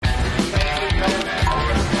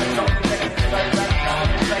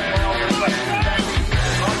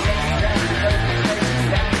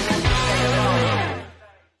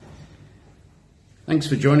Thanks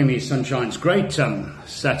for joining me. Sunshine's great.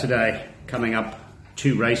 Saturday coming up,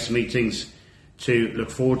 2 race meetings to look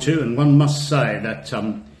forward to, and one must say that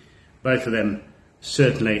both of them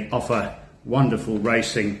certainly offer wonderful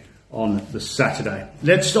racing on the Saturday.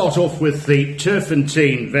 Let's start off with the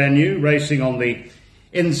Turffontein venue, racing on the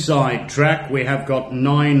inside track. We have got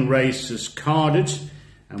 9 races carded,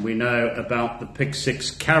 and we know about the Pick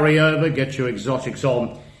 6 carryover. Get your exotics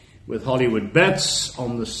on with Hollywood Bets.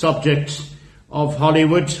 On the subject of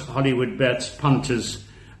Hollywood Bets Punters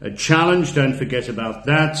Challenge, don't forget about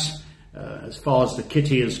that. As far as the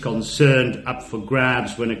kitty is concerned, up for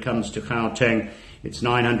grabs when it comes to Gauteng. It's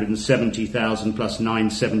 970,000 plus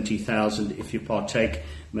 970,000 if you partake,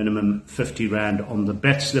 minimum 50 Rand on the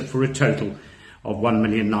bet slip for a total of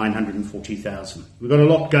 1,940,000. We've got a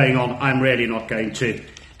lot going on. I'm really not going to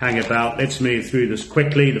hang about. Let's move through this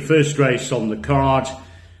quickly. The first race on the card,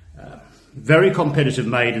 very competitive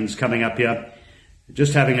maidens coming up here.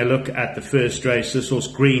 Just having a look at the first race, this was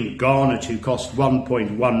Green Garnet, who cost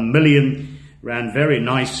 1.1 million, ran very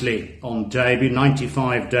nicely on debut.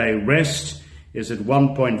 95-day rest is at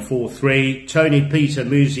 1.43. Tony Peter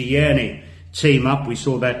Muzieni team up. We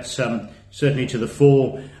saw that certainly to the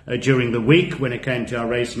fore during the week when it came to our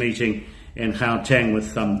race meeting in Gauteng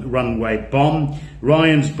with Runway Bomb.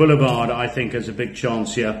 Ryan's Boulevard, I think, has a big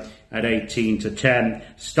chance here at 18-10.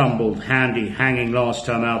 Stumbled handy, hanging last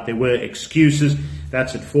time out. There were excuses.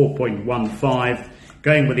 That's at 4.15.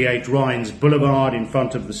 Going with the 8, Ryan's Boulevard, in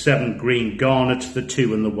front of the 7, Green Garnet, the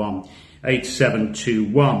 2 and the 1.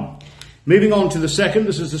 8-7-2-1. Moving on to the second.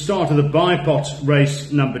 This is the start of the Bipot race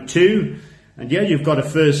number 2. And yeah, you've got a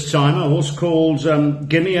first-timer, a horse called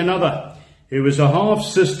Gimme Another, who was a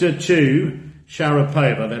half-sister to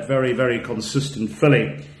Sharapova, that very, very consistent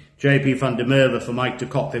filly. JP van der Merwe for Mike de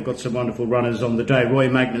Kock. They've got some wonderful runners on the day. Roy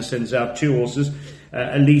Magnus sends out 2 horses.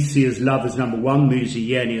 Alicia's Love is number 1.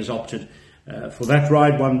 Muzieni has opted for that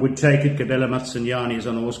ride. One would take it. Kabela Matsanyani is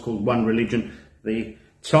on a horse called One Religion. The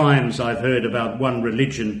times I've heard about One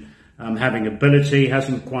Religion having ability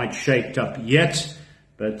hasn't quite shaped up yet.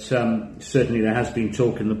 But certainly there has been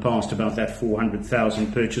talk in the past about that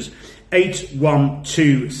 400,000 purchase.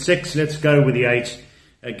 8-1-2-6. Let's go with the 8.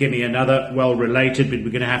 Give me another, well related, but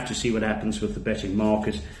we're going to have to see what happens with the betting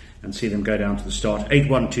market and see them go down to the start.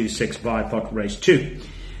 8-1-2-6, Bipot race 2.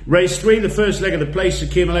 Race 3, the first leg of the place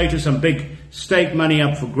accumulator, some big stake money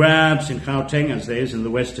up for grabs in Gauteng, as there is in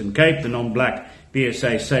the Western Cape. The non-black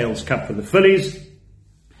BSA Sales Cup for the fillies.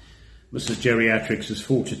 Mrs. Geriatrics is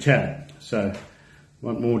 4-10. So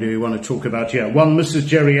what more do we want to talk about here? 1, Mrs.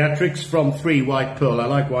 Geriatrics from 3, White Pearl. I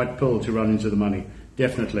like White Pearl to run into the money,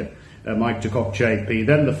 definitely. Mike de Kock JP,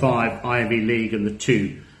 then the 5, Ivy League, and the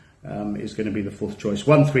 2 is going to be the 4th choice.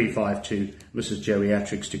 1-3-5-2, Mrs.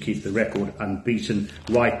 Geriatrics to keep the record unbeaten.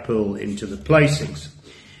 White Pearl into the placings.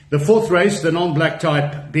 The 4th race, the non-black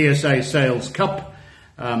type BSA Sales Cup,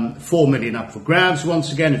 4 million up for grabs.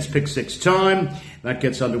 Once again, it's Pick 6 time. That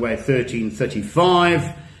gets underway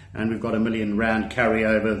 13:35, and we've got £1 million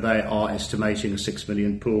carryover. They are estimating a 6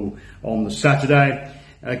 million pool on the Saturday.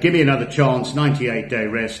 Give me another chance. 98-day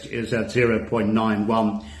rest is at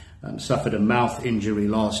 0.91. Suffered a mouth injury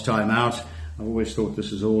last time out. I've always thought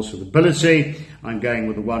this is a horse with ability. I'm going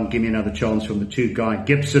with the 1. Give me another chance from the 2, Guy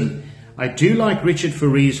Gibson. I do like Richard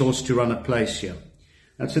Faree's horse to run a place here.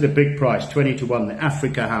 That's at a big price, 20-1. The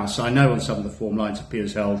Africa House, I know on some of the form lines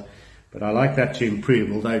appears held, but I like that to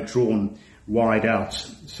improve, although drawn wide out.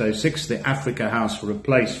 So 6, the Africa House for a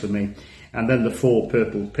place for me. And then the 4,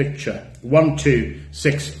 Purple Picture.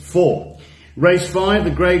 1-2-6-4. Race 5, the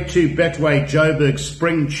Grade 2 Betway Joburg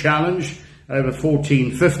Spring Challenge over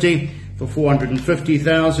 14.50 for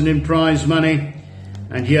 450,000 in prize money.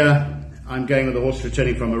 And here I'm going with the horse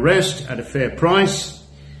returning from arrest at a fair price.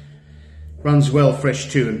 Runs well, fresh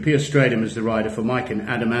too, and Pierce Stradum is the rider for Mike and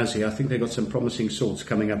Adam Azzi. I think they've got some promising sorts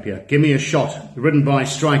coming up here. Give me a shot. Ridden by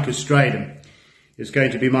Striker Stradum is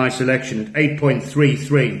going to be my selection at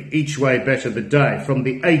 8.33. Each way better the day. From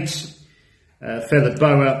the 8, Feather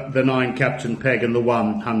Boa, the 9, Captain Peg, and the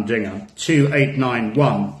 1, Humdinger.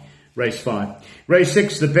 2-8-9-1, race 5. Race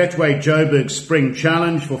 6, the Betway Joburg Spring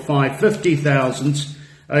Challenge for 550,000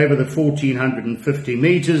 over the 1,450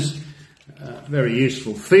 metres. Very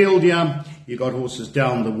useful field here. You got horses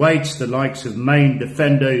down the weights. The likes of Main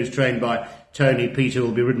Defender, who's trained by Tony Peter,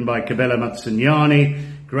 will be ridden by Kabela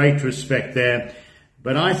Matsanyani. Great respect there.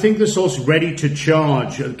 But I think this horse ready to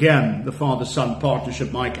charge. Again, the father-son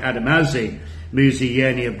partnership, Mike Adamazzi,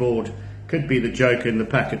 Muzieni aboard, could be the joker in the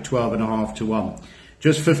pack at 12.5-1.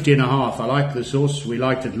 Just 50.5. I like this horse. We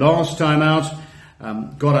liked it last time out.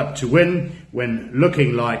 Got up to win when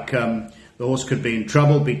looking like the the horse could be in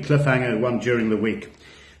trouble, be cliffhanger, won during the week.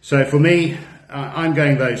 So for me, I'm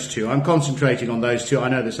going those two. I'm concentrating on those two. I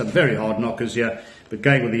know there's some very hard knockers here, but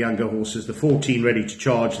going with the younger horses, the 14 Ready to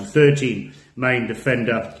Charge, the 13 Main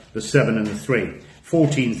Defender, the 7 and the 3.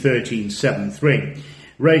 14, 13, 7, 3.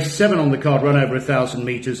 Race 7 on the card, run over 1,000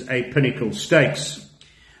 metres, a Pinnacle Stakes.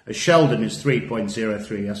 A Sheldon is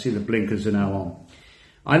 3.03. I see the blinkers are now on.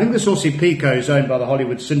 I think this horse Pico is owned by the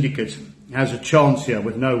Hollywood Syndicate, has a chance here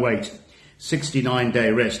with no weight. 69-day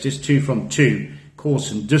rest is 2 from 2, course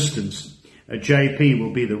and distance. A JP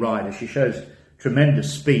will be the rider. She shows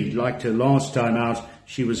tremendous speed. Like her last time out,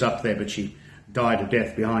 she was up there, but she died of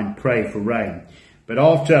death behind Pray for Rain. But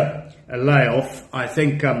after a layoff, I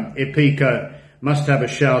think Pico must have a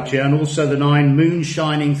shout here, and also the 9 Moon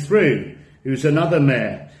Shining Through, who's another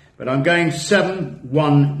mare. But I'm going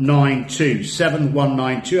 7-1-9-2.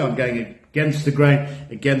 7-1-9-2. I'm going against the grain,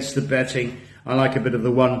 against the betting. I like a bit of the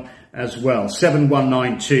one as well.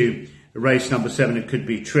 7-1-9-2, race number 7. It could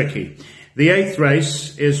be tricky. The 8th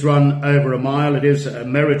race is run over a mile. It is a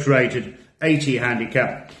merit-rated 80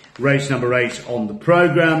 handicap. Race number 8 on the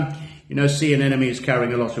programme. You know, Sea and Enemy is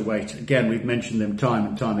carrying a lot of weight. Again, we've mentioned them time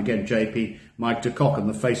and time again. JP, Mike de Kock, on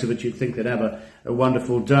the face of it, you'd think they'd have a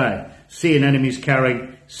wonderful day. Sea and Enemy is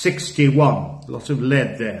carrying 61. Lots of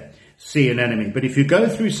lead there, Sea and Enemy. But if you go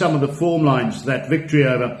through some of the form lines, that victory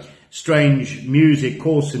over Strange Music,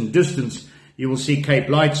 course and distance, you will see Cape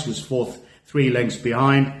Lights was 4th, 3 lengths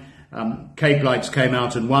behind. Cape Lights came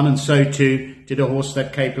out and won, and so too did a horse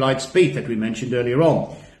that Cape Lights beat that we mentioned earlier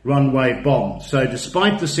on, Runway Bomb. So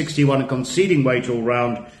despite the 61 and conceding weight all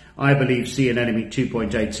round, I believe Sea and Enemy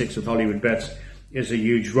 2.86 with Hollywood Bets is a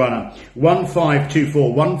huge runner.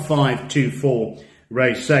 1524, 1524,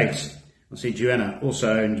 race 8. I see Duenna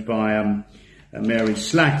also owned by Mary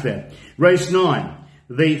Slack there. Race 9,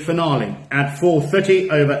 the finale at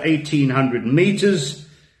 4:30 over 1,800 metres.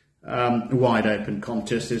 Wide open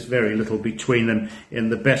contest. There's very little between them in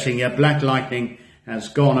the betting. Yeah, Black Lightning has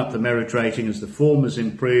gone up the merit rating as the form has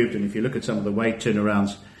improved, and if you look at some of the weight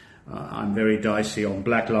turnarounds, I'm very dicey on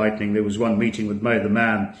Black Lightning. There was one meeting with Mo the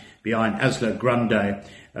Man behind Aslo Grande,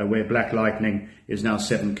 where Black Lightning is now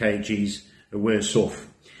 7 kgs worse off.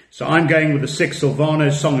 So I'm going with the 6,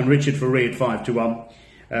 Silvano, Song and Richard Ferree at 5-1,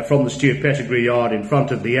 from the Stuart Pettigrew yard in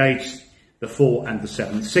front of the 8, the 4 and the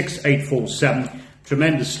 7. 6, 8, 4, 7.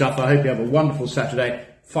 Tremendous stuff. I hope you have a wonderful Saturday,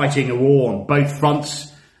 fighting a war on both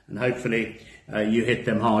fronts, and hopefully you hit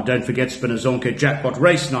them hard. Don't forget Spinazonka Jackpot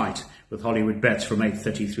Race Night with Hollywood Bets from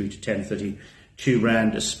 8:30 through to 10:30,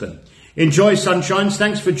 £2 a spin. Enjoy, sunshines.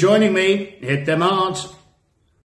 Thanks for joining me. Hit them hard.